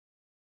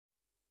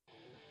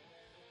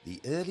The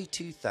early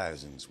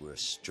 2000s were a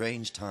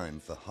strange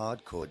time for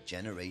hardcore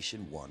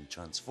Generation 1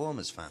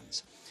 Transformers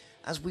fans,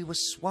 as we were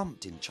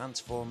swamped in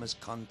Transformers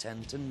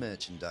content and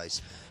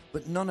merchandise,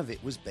 but none of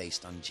it was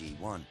based on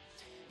G1.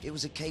 It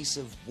was a case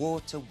of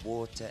water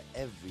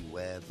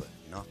everywhere, but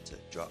not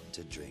a drop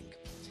to drink.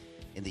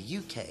 In the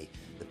UK,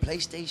 the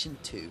PlayStation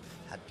 2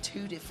 had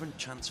two different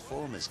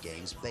Transformers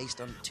games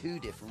based on two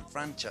different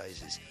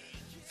franchises.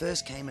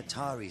 First came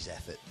Atari's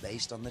effort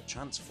based on the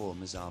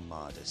Transformers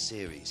Armada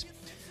series.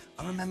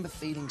 I remember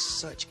feeling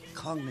such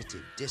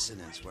cognitive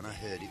dissonance when I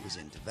heard it was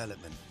in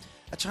development.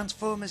 A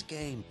Transformers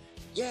game,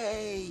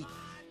 yay!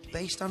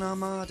 Based on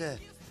Armada,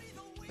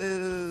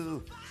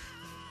 boo!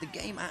 The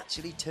game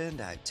actually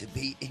turned out to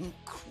be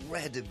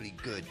incredibly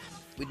good,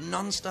 with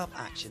non-stop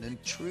action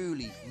and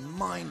truly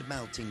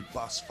mind-melting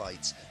boss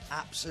fights,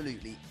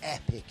 absolutely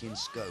epic in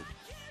scope.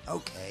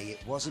 Okay,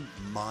 it wasn't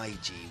my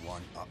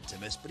G1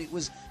 Optimus, but it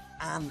was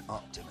an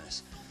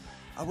Optimus.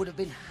 I would have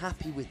been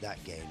happy with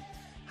that game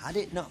had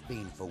it not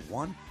been for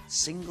one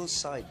single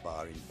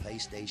sidebar in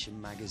PlayStation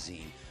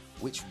Magazine,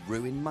 which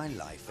ruined my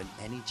life and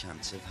any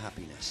chance of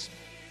happiness.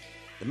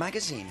 The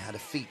magazine had a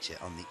feature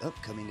on the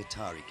upcoming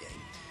Atari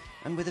game,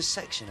 and with a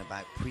section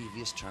about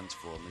previous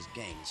Transformers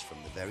games,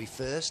 from the very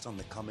first on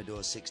the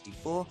Commodore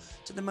 64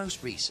 to the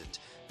most recent,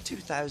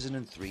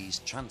 2003's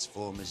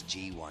Transformers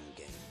G1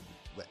 game.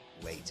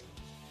 Wait,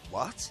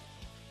 what?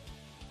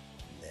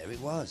 There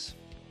it was.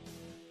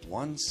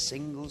 One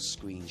single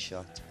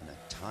screenshot and a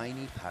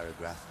tiny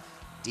paragraph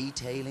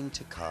detailing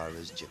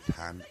Takara's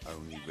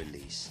Japan-only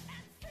release.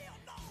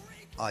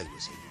 I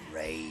was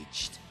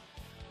enraged.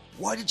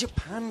 Why did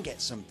Japan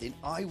get something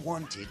I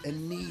wanted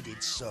and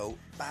needed so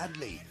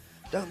badly?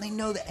 Don't they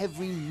know that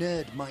every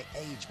nerd my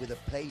age with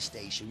a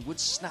PlayStation would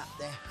snap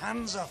their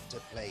hands off to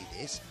play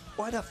this?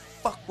 Why the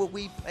fuck were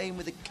we playing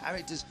with the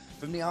characters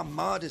from the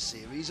Armada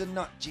series and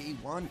not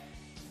G1?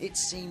 It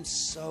seemed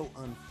so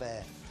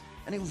unfair,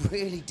 and it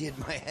really did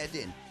my head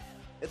in.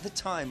 At the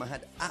time, I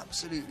had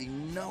absolutely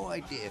no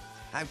idea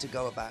how to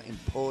go about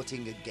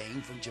importing a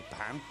game from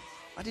Japan.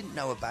 I didn't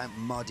know about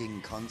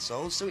modding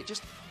consoles, so it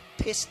just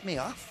pissed me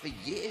off for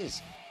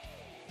years.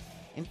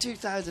 In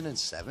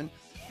 2007,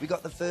 we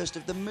got the first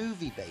of the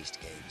movie-based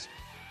games,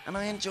 and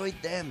I enjoyed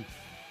them.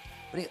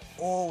 But it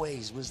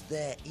always was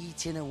there,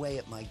 eating away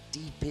at my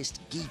deepest,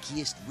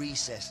 geekiest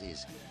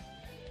recesses.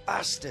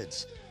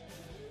 Bastards!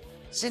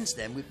 Since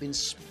then, we've been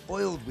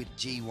spoiled with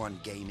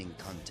G1 gaming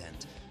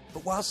content.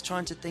 But whilst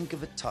trying to think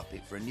of a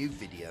topic for a new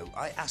video,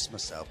 I asked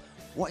myself,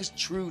 what is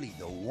truly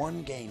the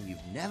one game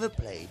you've never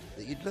played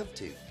that you'd love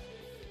to?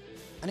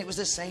 And it was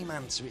the same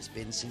answer it's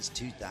been since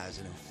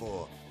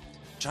 2004.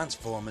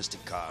 Transformers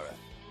Takara.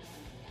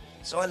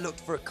 So I looked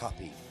for a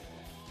copy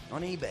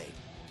on eBay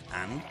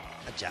and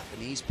a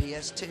Japanese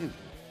PS2.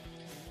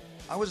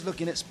 I was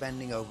looking at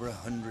spending over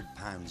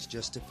 £100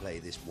 just to play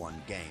this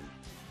one game.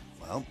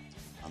 Well,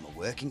 I'm a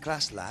working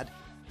class lad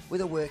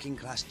with a working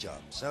class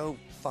job, so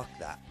fuck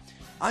that.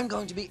 I'm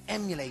going to be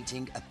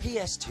emulating a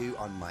PS2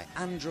 on my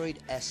Android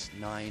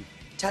S9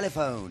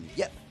 telephone.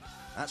 Yep,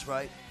 that's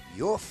right.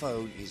 Your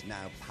phone is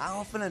now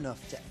powerful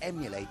enough to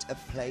emulate a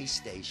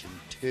PlayStation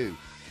 2.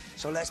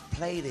 So let's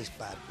play this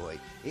bad boy.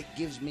 It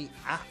gives me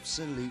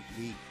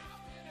absolutely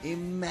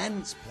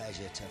immense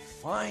pleasure to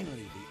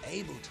finally be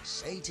able to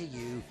say to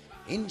you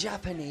in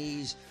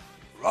Japanese,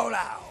 roll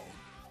out.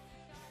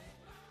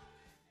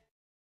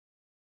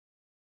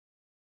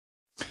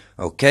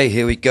 Okay,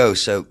 here we go.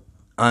 So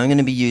I'm going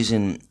to be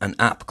using an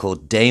app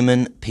called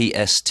Damon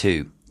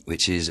PS2,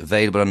 which is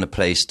available on the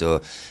Play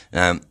Store.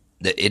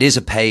 It is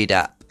a paid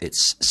app.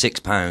 It's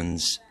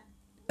 £6,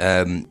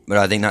 but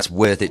I think that's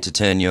worth it to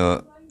turn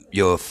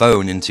your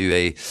phone into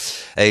a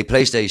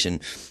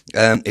PlayStation.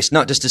 It's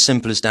not just as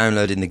simple as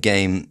downloading the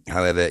game.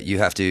 However, you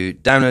have to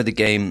download the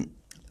game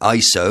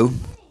ISO.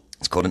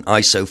 It's called an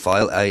ISO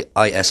file,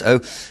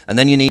 ISO, and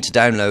then you need to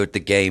download the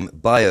game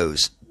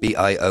BIOS,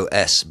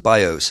 BIOS,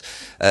 BIOS.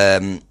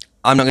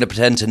 I'm not going to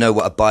pretend to know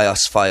what a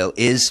BIOS file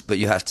is, but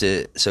you have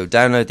to, so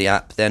download the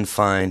app, then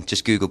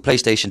just Google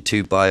PlayStation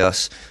 2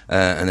 BIOS,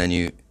 and then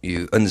you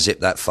unzip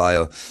that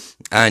file,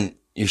 and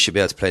you should be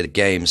able to play the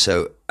game.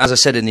 So, as I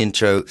said in the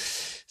intro,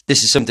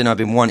 this is something I've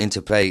been wanting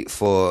to play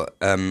for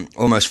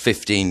almost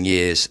 15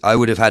 years. I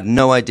would have had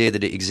no idea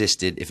that it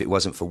existed if it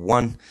wasn't for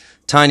one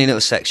tiny little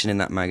section in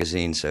that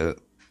magazine. So,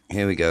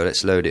 here we go,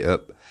 let's load it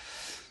up.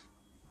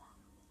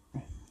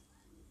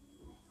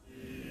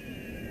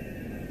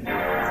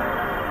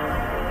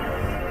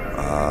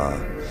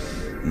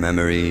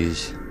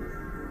 Memories.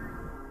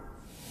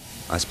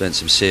 I spent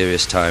some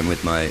serious time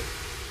with my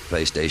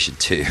PlayStation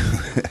 2.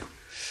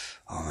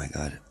 Oh my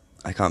god,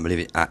 I can't believe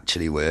it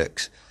actually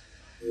works.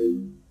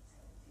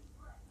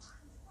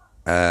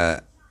 I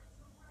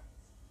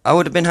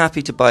would have been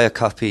happy to buy a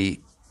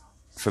copy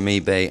from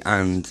eBay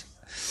and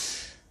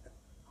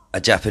a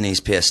Japanese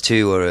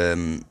PS2 or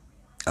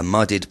a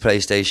modded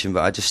PlayStation,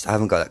 but I just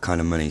haven't got that kind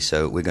of money,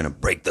 so we're going to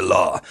break the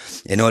law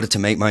in order to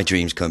make my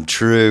dreams come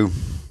true.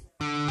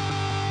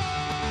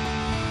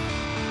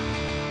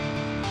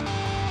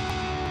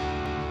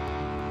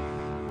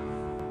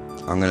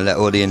 I'm going to let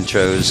all the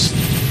intros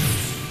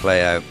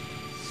play out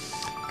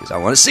because I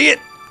want to see it.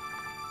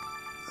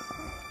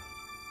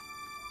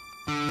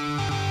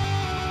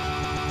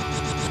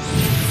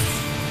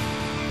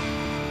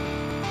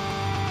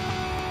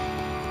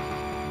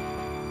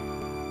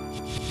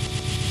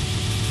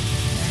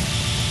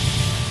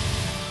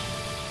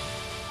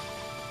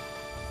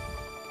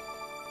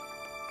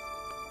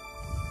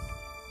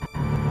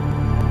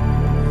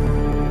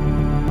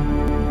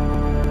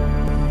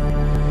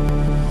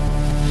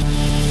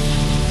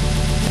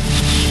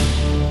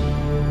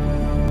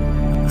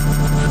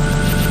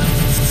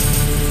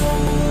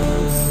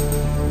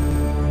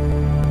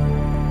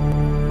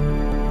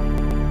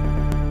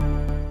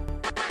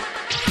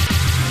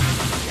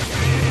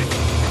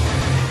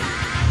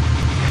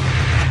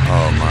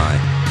 Oh my.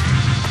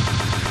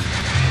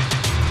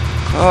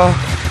 Oh.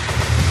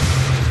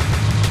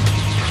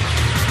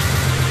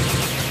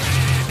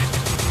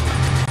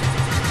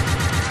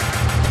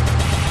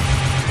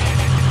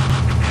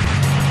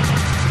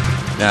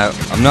 Now,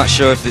 I'm not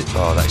sure if it...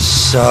 Oh, that's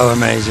so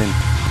amazing.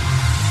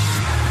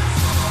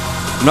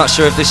 I'm not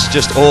sure if this is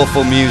just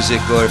awful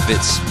music or if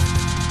it's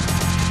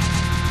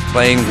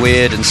playing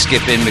weird and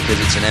skipping because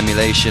it's an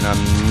emulation.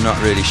 I'm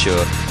not really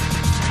sure.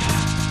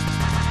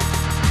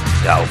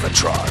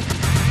 Galvatron.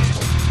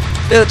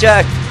 Bill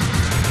Jack.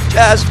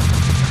 Jazz.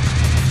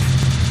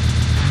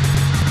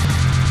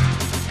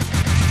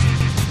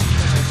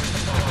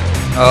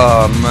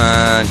 Oh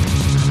man.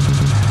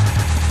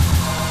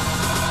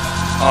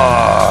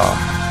 Oh.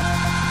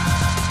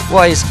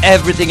 Why is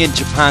everything in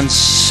Japan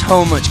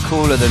so much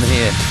cooler than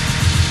here?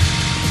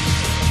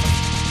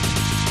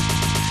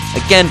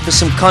 Again, for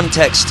some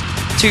context,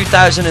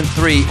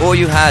 2003, all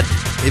you had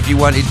if you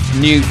wanted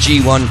new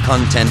G1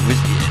 content was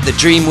the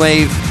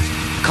Dreamwave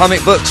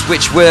comic books,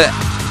 which were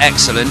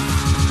excellent.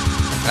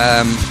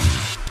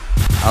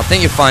 I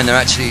think you'll find they're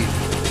actually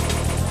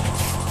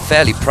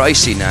fairly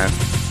pricey now.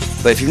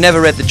 But if you've never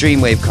read the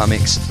Dreamwave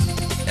comics,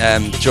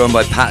 drawn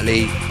by Pat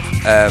Lee,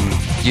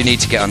 you need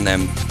to get on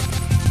them.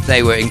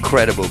 They were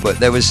incredible, but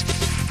there was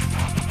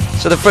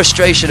the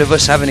frustration of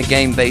us having a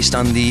game based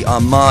on the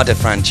Armada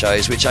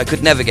franchise, which I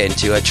could never get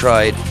into. I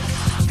tried.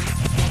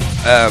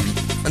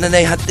 And then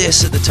they had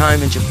this at the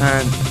time in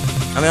Japan.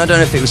 I mean, I don't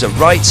know if it was a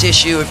rights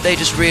issue, or if they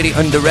just really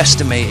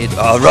underestimated...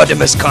 Oh,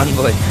 Rodimus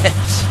Convoy.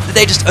 Did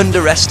they just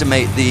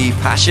underestimate the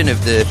passion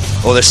of the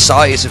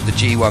size of the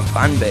G1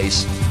 fan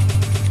base?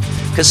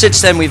 Because since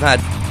then we've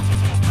had...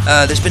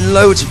 there's been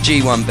loads of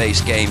G1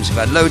 based games. We've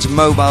had loads of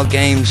mobile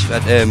games.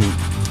 We've had,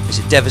 is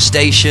it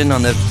Devastation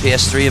on the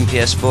PS3 and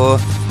PS4,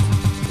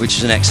 which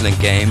is an excellent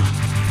game.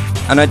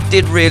 And I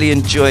did really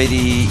enjoy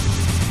the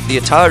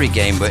Atari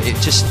game, but it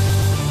just...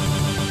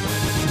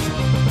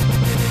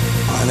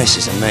 Oh, this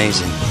is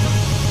amazing.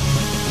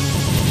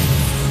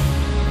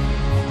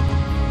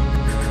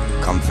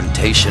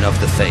 Confrontation of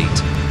the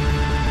Fate.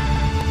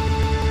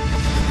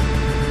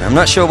 Now, I'm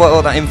not sure what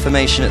all that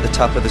information at the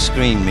top of the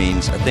screen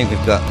means. I think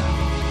we've got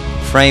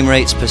frame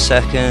rates per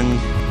second.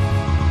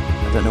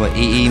 I don't know what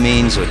EE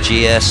means, or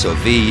GS, or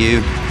VU,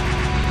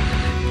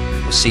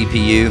 or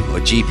CPU, or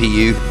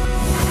GPU.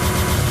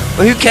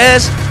 But who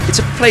cares? It's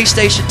a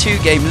PlayStation 2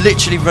 game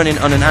literally running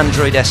on an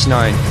Android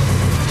S9.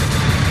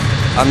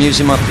 I'm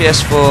using my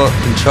PS4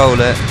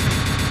 controller.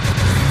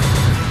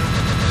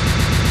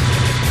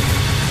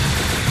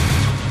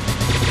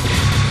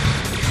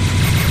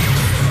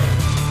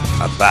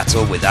 A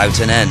battle without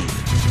an end.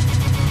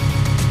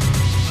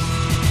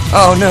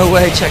 Oh, no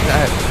way, check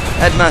that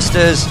out.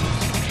 Headmasters.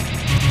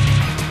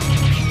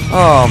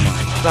 Oh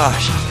my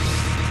gosh.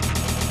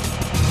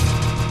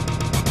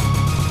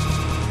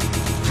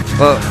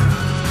 Well,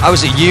 I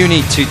was at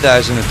uni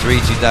 2003,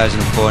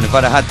 2004, and if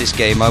I'd have had this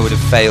game, I would have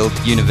failed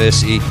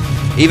university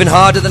even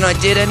harder than I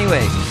did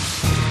anyway.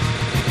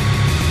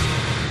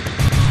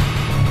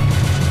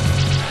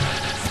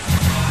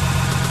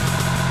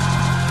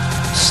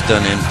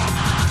 Stunning.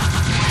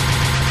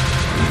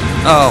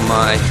 Oh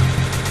my.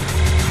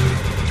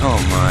 Oh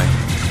my.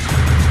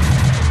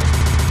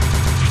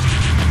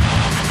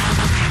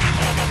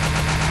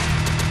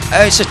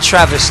 It's a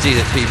travesty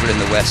that people in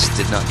the West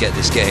did not get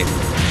this game.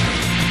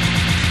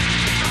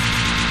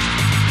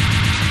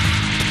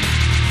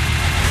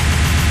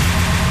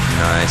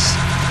 Nice.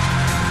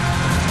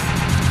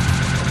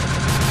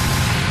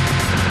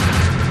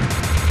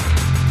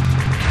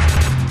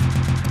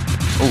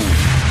 Ooh.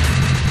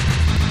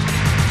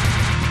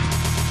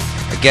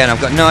 Again, I've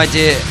got no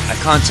idea. I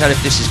can't tell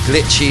if this is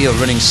glitchy or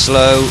running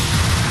slow.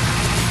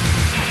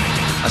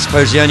 I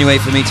suppose the only way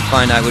for me to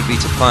find out would be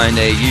to find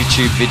a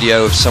YouTube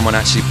video of someone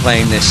actually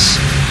playing this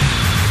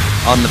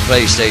on the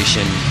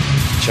PlayStation.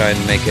 Try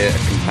and make a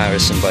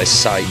comparison by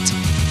sight.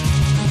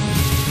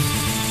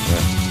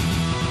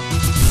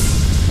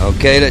 Yeah.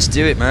 Okay, let's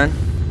do it, man.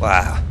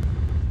 Wow.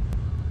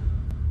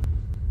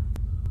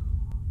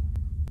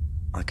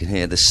 I can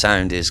hear the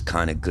sound is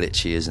kind of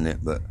glitchy, isn't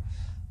it? But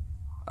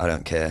I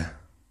don't care.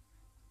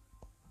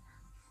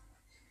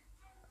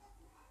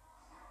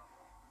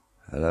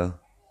 Hello?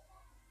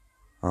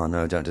 Oh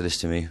no, don't do this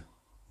to me.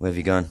 Where have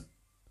you gone?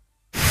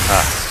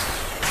 Ah.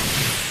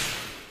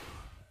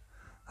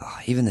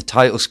 Even the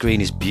title screen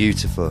is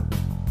beautiful.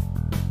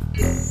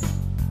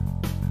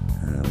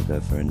 We'll go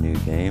for a new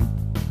game.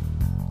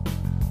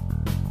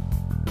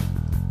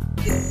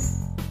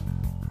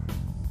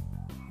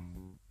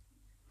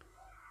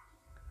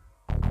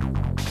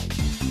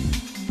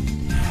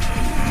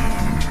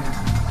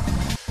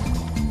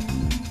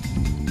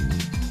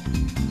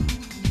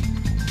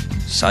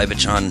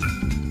 Cybertron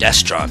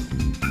Destron.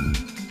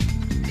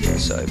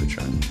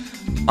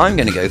 Cybertron. I'm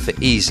going to go for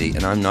easy,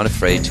 and I'm not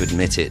afraid to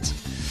admit it.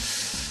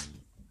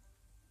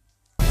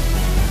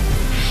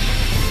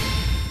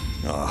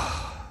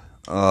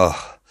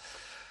 Oh.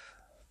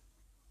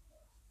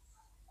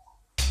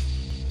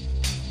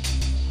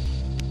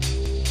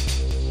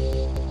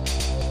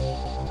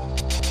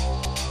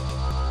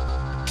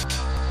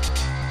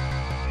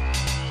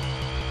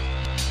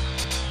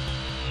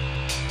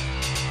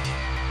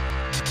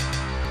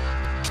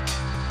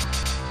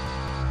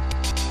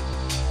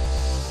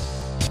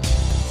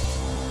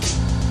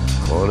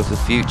 Call of the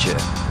Future.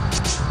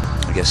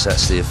 I guess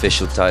that's the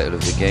official title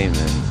of the game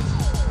then.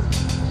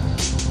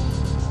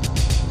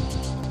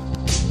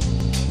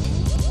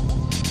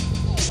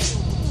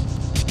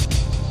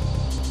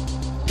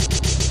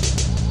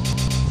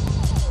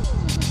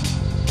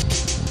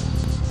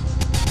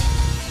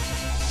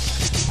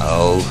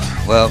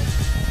 Oh, well,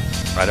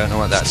 I don't know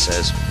what that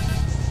says.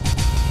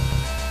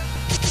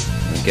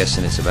 I'm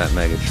guessing it's about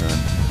Megatron.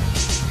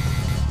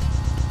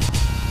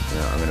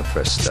 No, I'm going to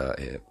press start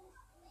here.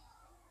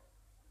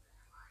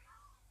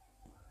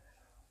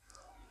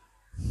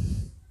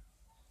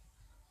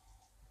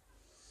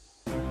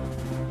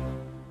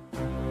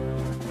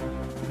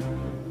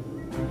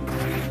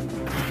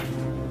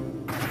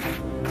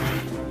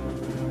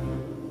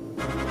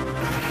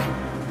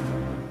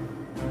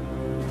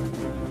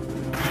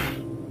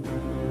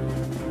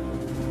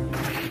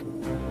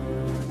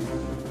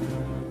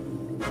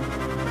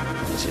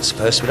 Is it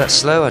supposed to be that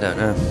slow? I don't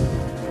know.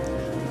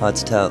 Hard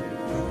to tell.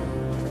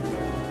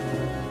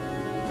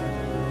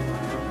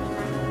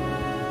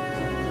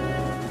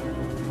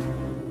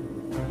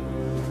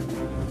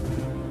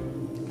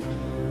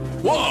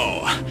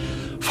 Whoa!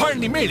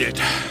 Finally made it!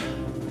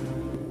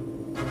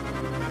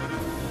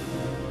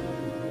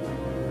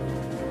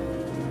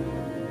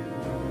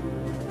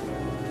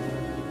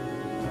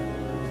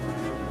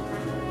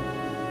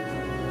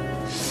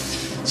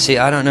 See,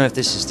 I don't know if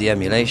this is the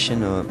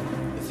emulation or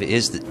if it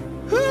is the...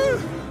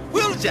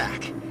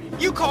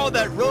 Wheeljack, you call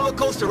that roller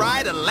coaster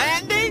ride a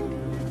landing?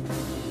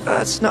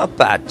 That's not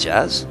bad,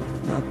 Jazz.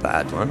 Not a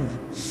bad one.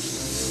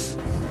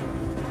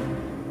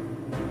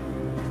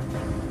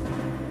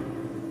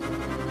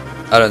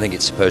 I don't think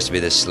it's supposed to be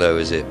this slow,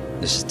 is it?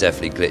 This is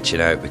definitely glitching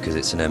out because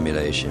it's an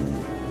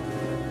emulation.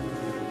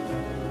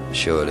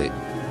 Surely.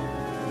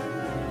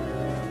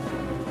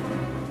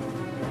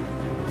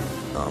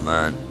 Oh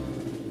man.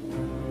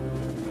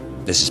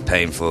 This is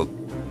painful.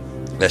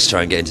 Let's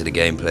try and get into the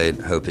gameplay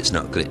and hope it's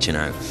not glitching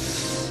out.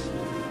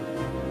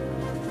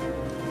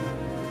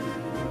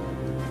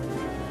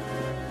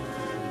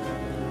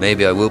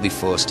 Maybe I will be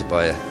forced to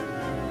buy a...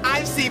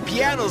 I've seen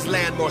pianos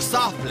land more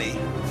softly.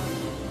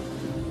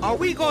 Are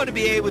we going to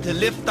be able to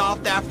lift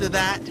off after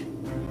that?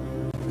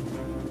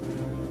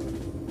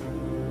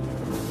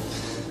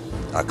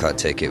 I can't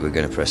take it. We're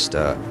going to press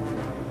start.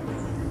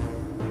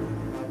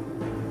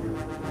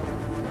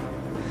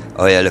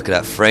 Oh yeah, look at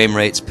that. Frame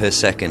rates per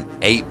second.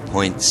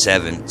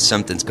 8.7.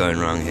 Something's going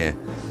wrong here.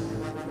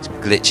 It's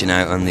glitching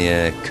out on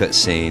the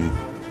cutscene.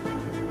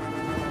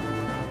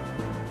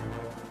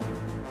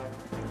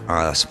 Oh,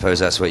 I suppose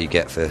that's what you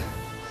get for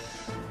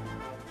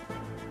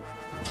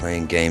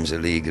playing games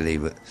illegally,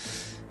 but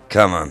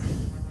come on.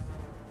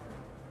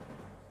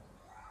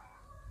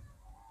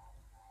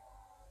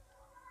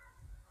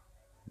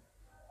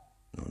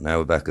 Now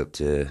we're back up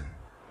to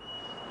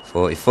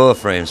 44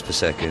 frames per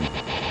second.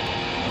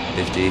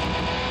 50.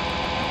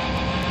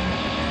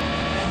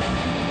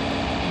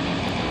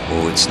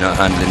 Oh, it's not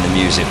handling the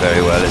music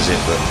very well, is it?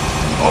 But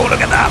oh,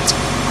 look at that!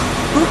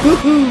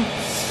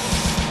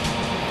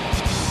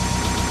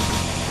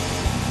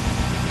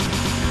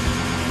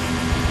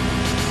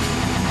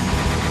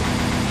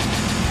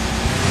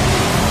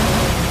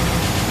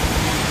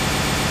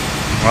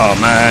 Oh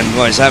man,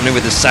 what is happening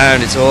with the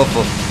sound? It's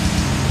awful.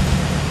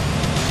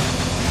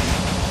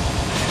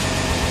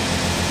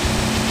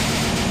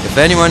 If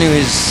anyone who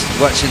is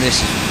watching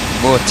this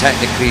is more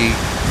technically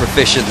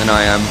proficient than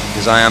I am,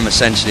 because I am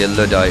essentially a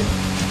Luddite,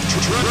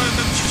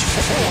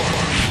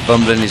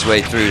 bumbling his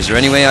way through, is there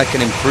any way I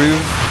can improve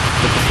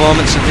the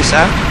performance of this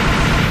app?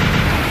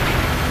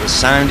 The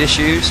sound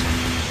issues?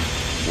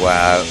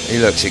 Wow, he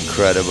looks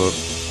incredible.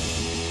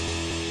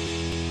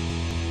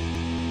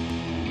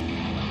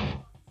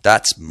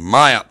 That's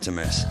my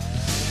Optimus.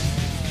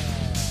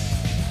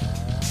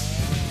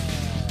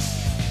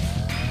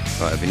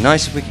 Right, it'd be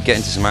nice if we could get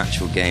into some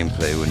actual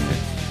gameplay, wouldn't it?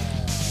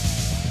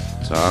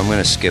 So I'm going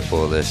to skip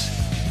all this.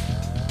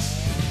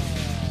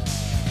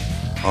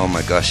 Oh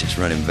my gosh, it's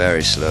running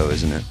very slow,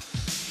 isn't it?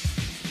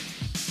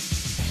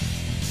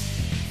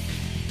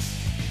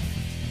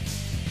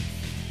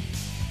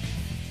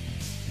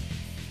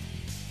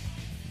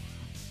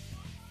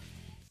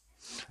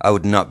 I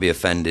would not be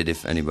offended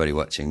if anybody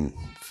watching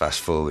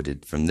fast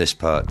forwarded from this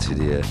part to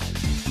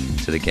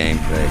the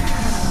gameplay.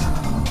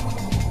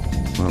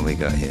 What we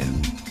got here?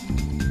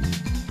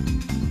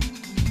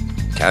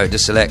 Character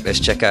select. Let's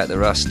check out the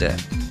roster.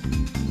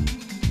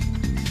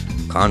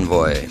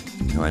 Convoy,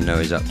 who I know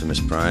is Optimus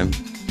Prime,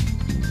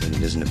 but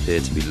he doesn't appear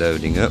to be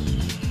loading up.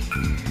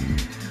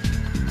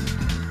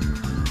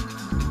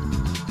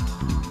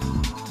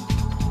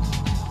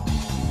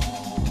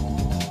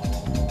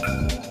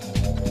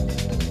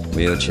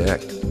 Wheel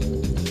check.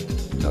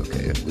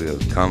 Okay, wheel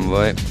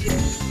convoy.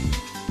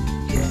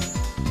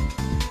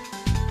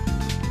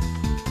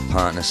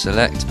 Partner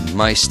select.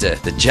 Meister,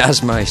 the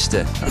Jazz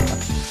Meister.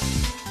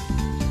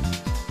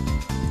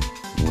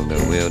 We'll go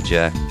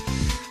wheeljack.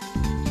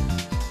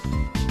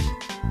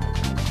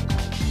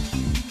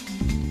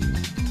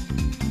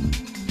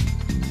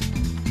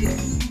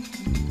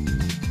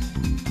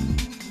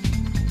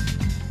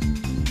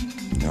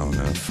 Oh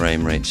no,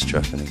 frame rate's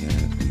dropping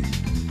again.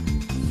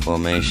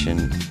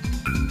 Formation.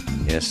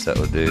 Yes, that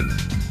will do.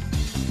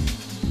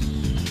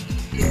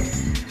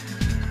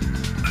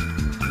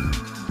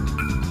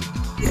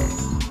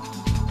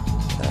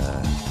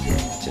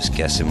 Just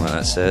guessing what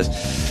that says.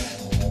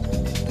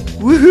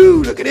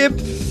 Woohoo! Look at him!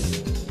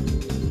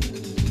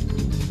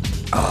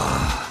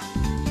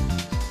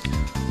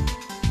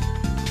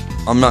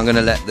 I'm not going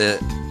to let the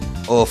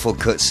awful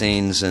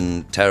cutscenes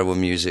and terrible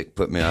music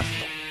put me off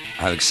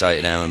how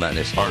excited I am about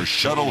this. Our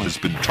shuttle has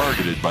been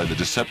targeted by the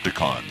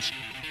Decepticons.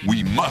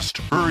 We must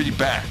hurry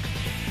back.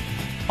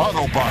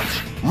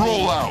 Autobots,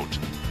 roll out!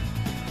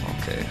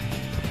 Okay.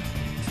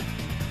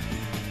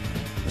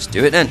 Let's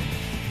do it then.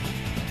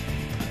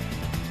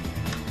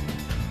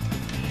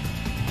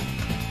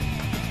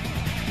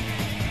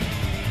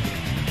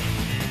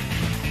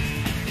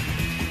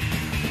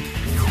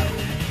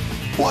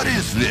 What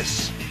is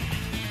this?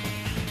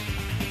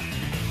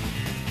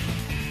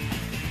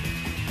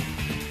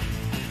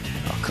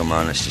 Oh, come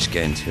on, let's just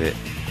get into it.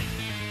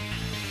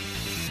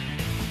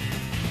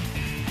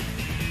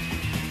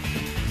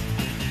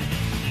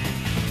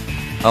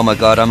 Oh my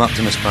god, I'm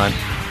Optimus Prime.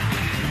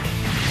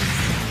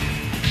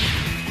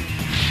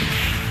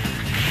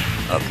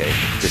 Okay,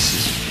 this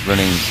is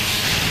running.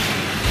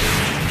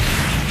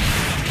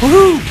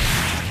 Woohoo!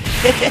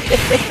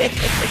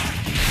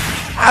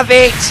 Have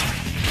it!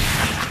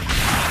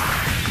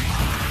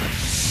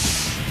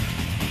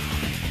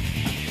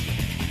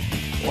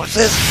 What's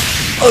this?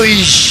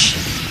 Oish!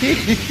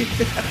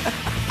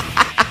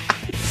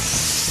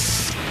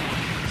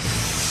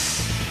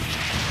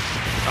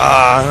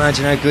 Ah,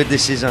 imagine how good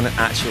this is on an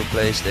actual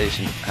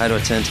PlayStation. How do I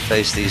turn to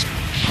face these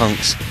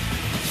punks?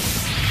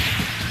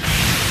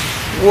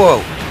 Whoa!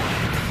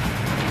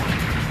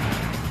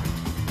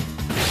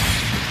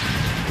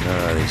 Where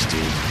are these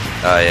dudes?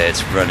 Oh yeah,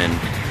 it's running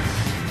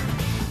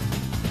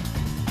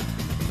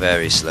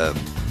very slow.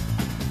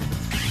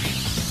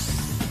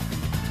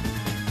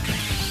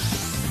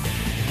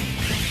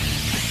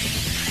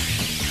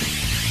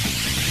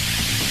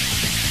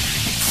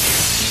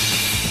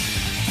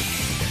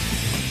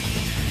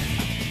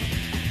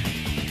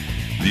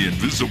 The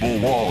invisible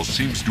wall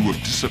seems to have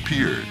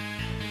disappeared.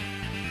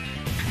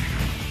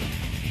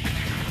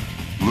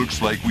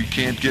 Looks like we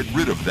can't get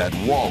rid of that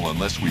wall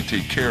unless we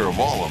take care of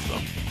all of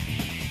them.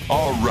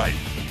 All right,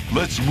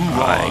 let's move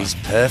on. He's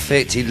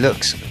perfect. He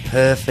looks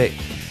perfect.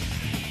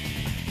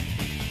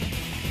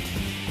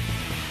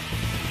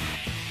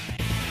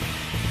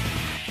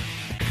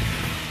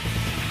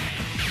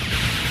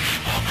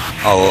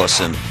 Oh,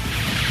 awesome.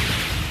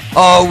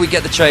 Oh, we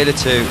get the trailer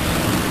too.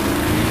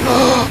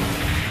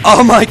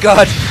 Oh my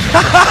god!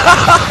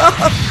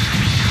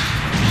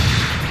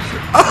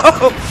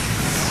 Oh!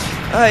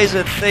 That is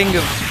a thing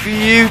of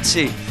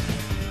beauty.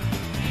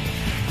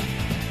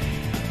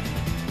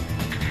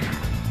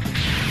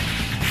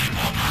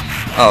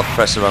 Oh,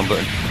 press the wrong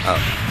button. Oh.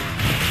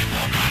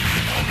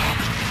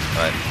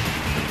 Right.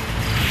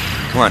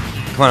 Come on.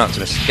 Come on,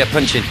 Optimus. Get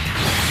punching.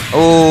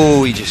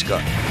 Oh, he just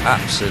got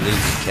absolutely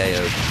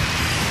KO'd.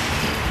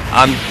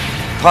 I'm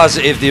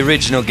positive the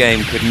original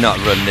game could not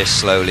run this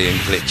slowly and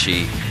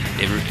glitchy.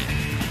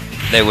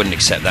 They wouldn't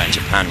accept that in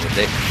Japan, would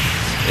they?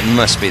 It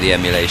must be the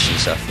emulation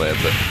software,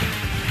 but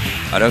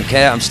I don't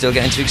care. I'm still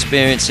getting to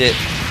experience it.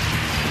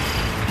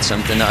 It's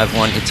something that I've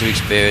wanted to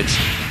experience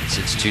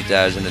since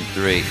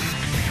 2003.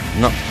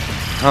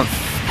 Can't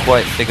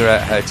quite figure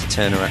out how to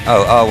turn around.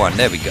 Oh, R1,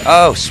 there we go.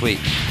 Oh, sweet.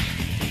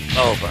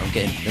 Oh, but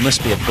there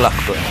must be a block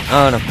button.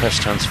 Oh, no, press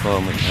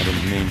transform, which I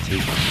didn't mean to.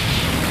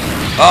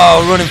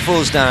 Oh, running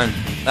falls down.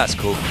 That's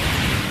cool.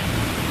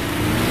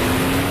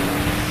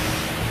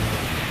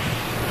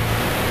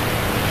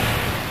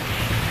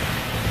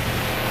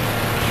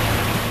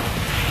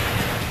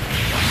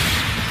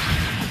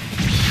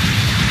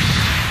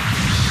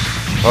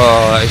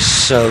 Oh, that is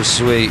so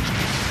sweet.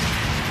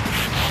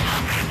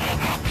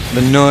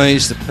 The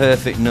noise, the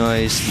perfect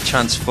noise. He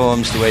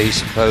transforms the way he's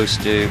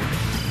supposed to.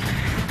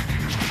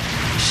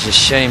 It's a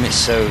shame it's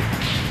so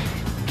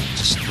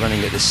just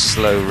running at this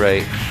slow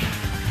rate,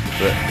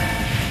 but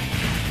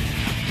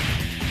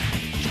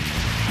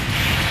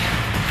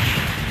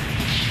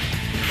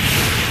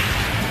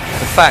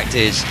fact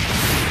is,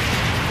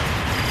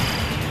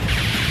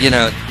 you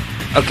know,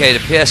 okay, the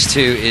PS2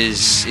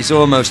 is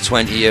almost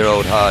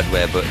 20-year-old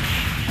hardware, but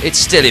it's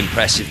still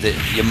impressive that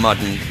your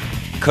modern,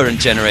 current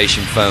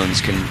generation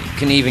phones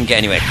can even get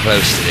anywhere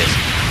close to this.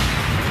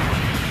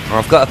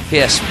 I've got a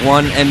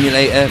PS1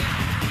 emulator,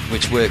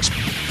 which works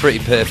pretty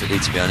perfectly,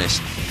 to be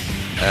honest.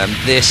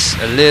 This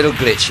a little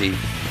glitchy,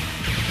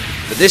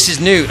 but this is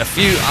new.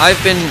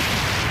 I've been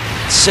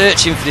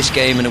searching for this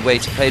game and a way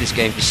to play this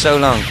game for so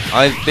long.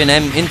 I've been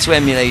into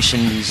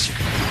emulations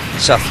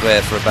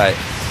software for about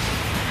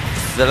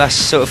the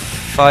last sort of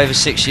 5 or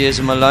 6 years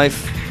of my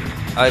life.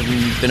 I've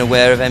been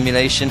aware of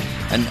emulation,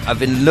 and I've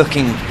been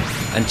looking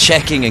and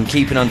checking and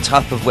keeping on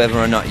top of whether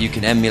or not you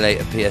can emulate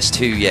a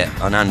PS2 yet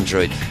on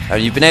Android.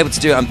 You've been able to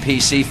do it on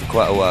PC for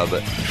quite a while,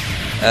 but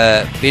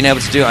being able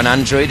to do it on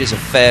Android is a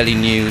fairly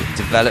new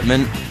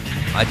development.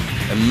 I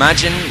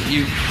imagine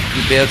you'd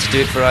be able to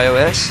do it for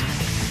iOS.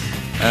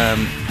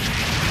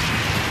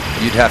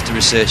 You'd have to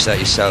research that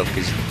yourself,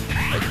 because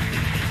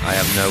I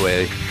have no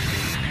way.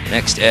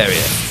 Next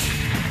area.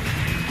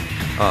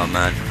 Oh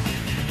man.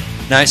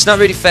 Now it's not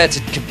really fair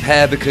to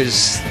compare,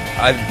 because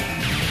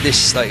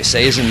this, like I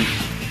say, isn't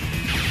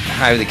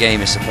how the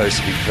game is supposed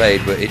to be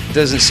played, but it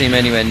doesn't seem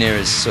anywhere near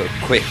as sort of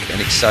quick and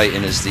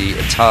exciting as the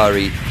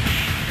Atari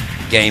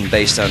game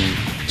based on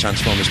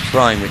Transformers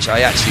Prime, which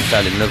I actually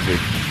fell in love with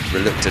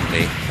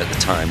reluctantly at the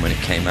time when it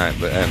came out,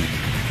 but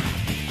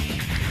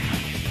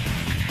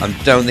I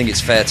don't think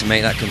it's fair to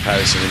make that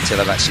comparison until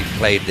I've actually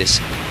played this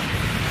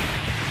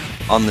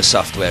on the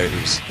software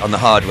on the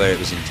hardware it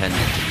was intended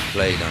to be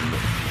played on. But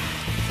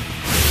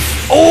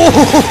oh,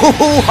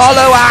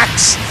 hollow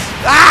axe!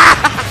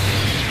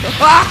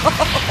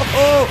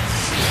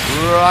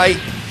 Right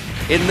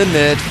in the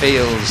nerd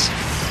feels.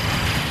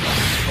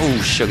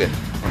 Oh, sugar!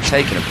 I'm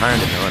taking a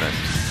pound in there, aren't I?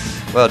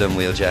 Well done,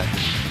 Wheeljack.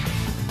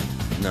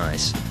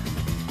 Nice.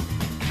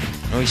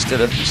 Oh, he's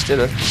still up. He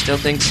still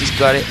thinks he's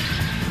got it.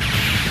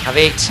 Have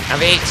it.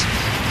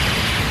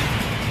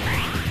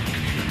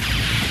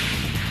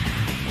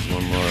 There's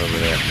one more over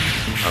there.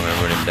 I'm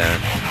gonna run him down.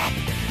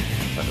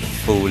 Like the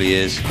fool he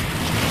is.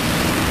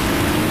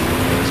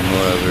 There's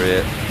more over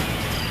here.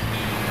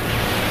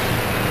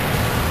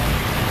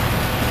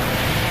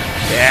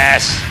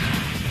 Yes!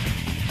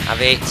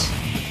 Have it.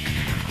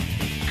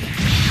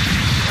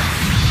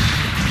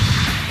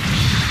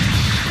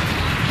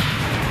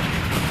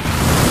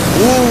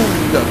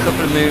 Ooh, got a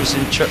couple of moves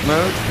in truck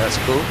mode. That's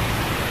cool.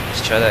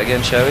 Let's try that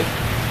again, shall we?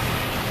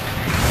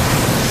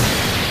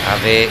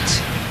 Have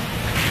it.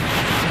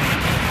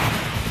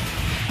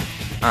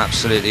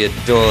 Absolutely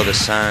adore the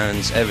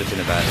sounds. Everything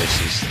about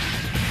this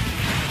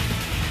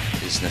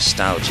is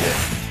nostalgia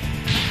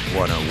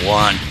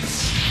 101.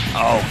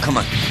 Oh, come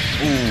on.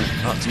 Ooh,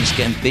 Optimus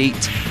getting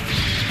beat.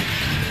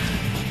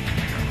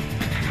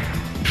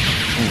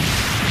 Ooh.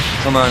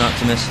 Come on,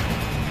 Optimus.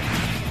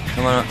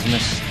 Come on,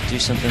 Optimus. Do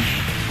something.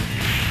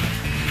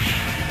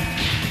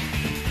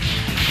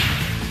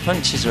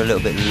 Punches are a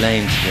little bit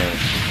lame, to be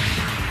honest.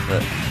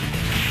 But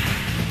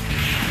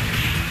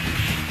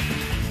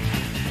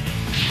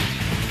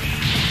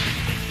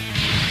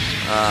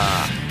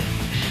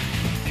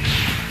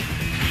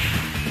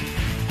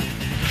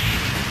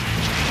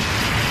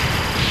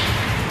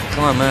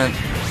come on, man.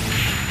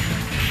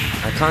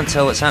 I can't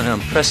tell what's happening.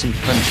 I'm pressing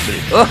punch, but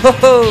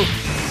oh!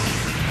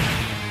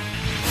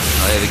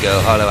 Oh, here we go.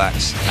 Hollow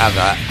axe. Have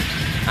that.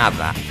 Have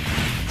that.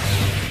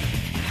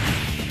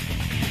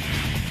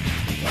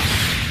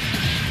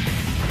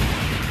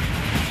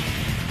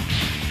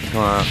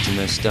 Come on,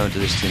 Optimus. Don't do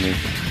this to me.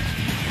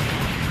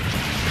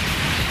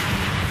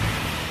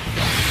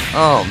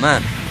 Oh,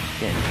 man.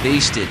 Getting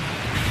beasted.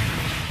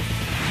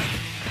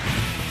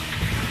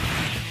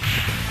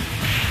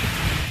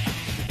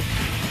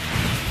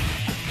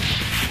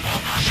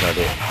 Shut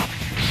it.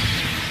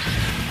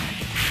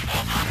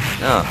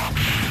 No.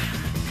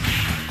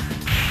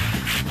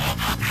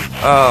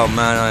 Oh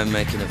man, I'm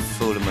making a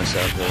fool of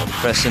myself here. I'm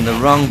pressing the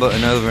wrong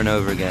button over and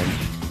over again.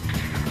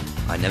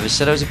 I never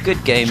said I was a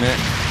good gamer.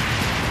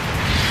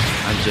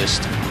 I'm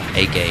just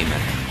a gamer.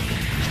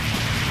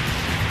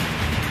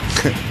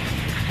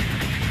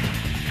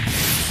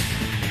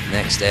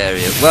 Next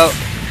area. Well,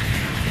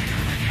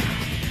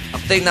 I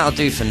think that'll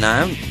do for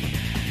now.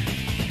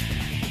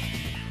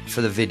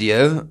 For the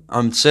video,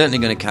 I'm certainly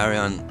going to carry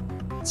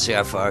on, see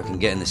how far I can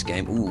get in this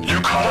game. Ooh. You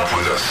come up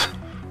with us,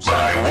 but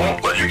I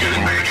won't let you get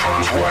in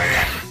Megatron's way.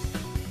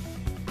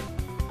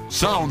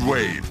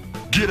 Soundwave,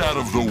 get out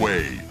of the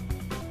way.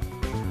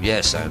 Yeah,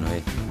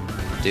 Soundwave,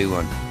 do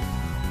one.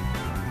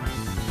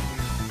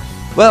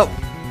 Well,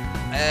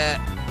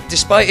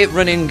 despite it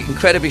running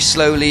incredibly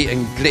slowly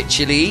and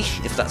glitchily,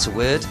 if that's a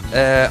word,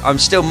 I'm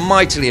still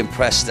mightily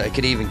impressed that I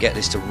could even get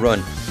this to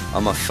run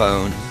on my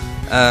phone.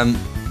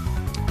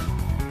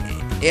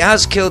 It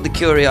has killed the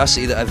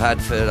curiosity that I've had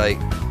for like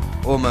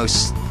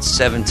almost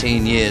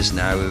 17 years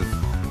now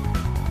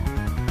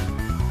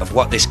of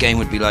what this game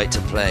would be like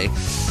to play.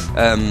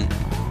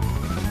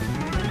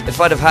 If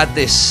I'd have had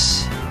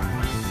this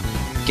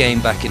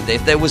game back in the day,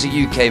 if there was a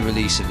UK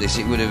release of this,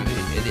 it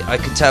I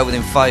can tell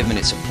within 5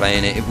 minutes of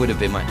playing it, it would have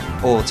been my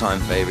all-time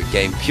favourite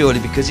game, purely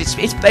because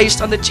it's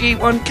based on the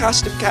G1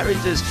 cast of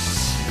characters.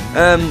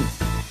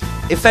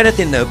 If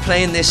anything though,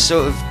 playing this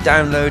sort of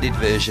downloaded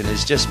version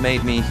has just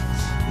made me,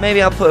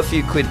 maybe I'll put a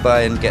few quid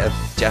by and get a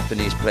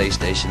Japanese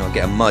PlayStation, or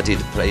get a modded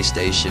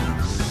PlayStation,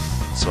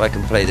 so I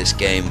can play this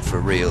game for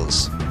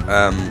reals.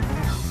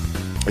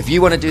 If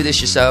you want to do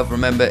this yourself,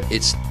 remember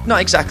it's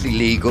not exactly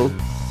legal,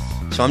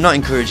 so I'm not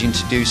encouraging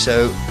to do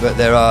so, but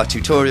there are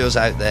tutorials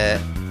out there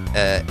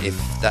if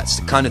that's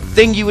the kind of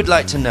thing you would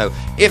like to know.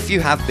 If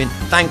you have been,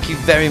 thank you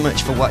very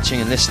much for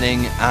watching and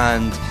listening,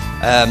 and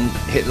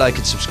hit like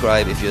and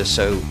subscribe if you're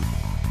so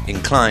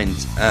inclined.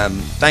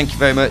 Thank you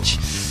very much.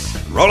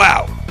 Roll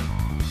out!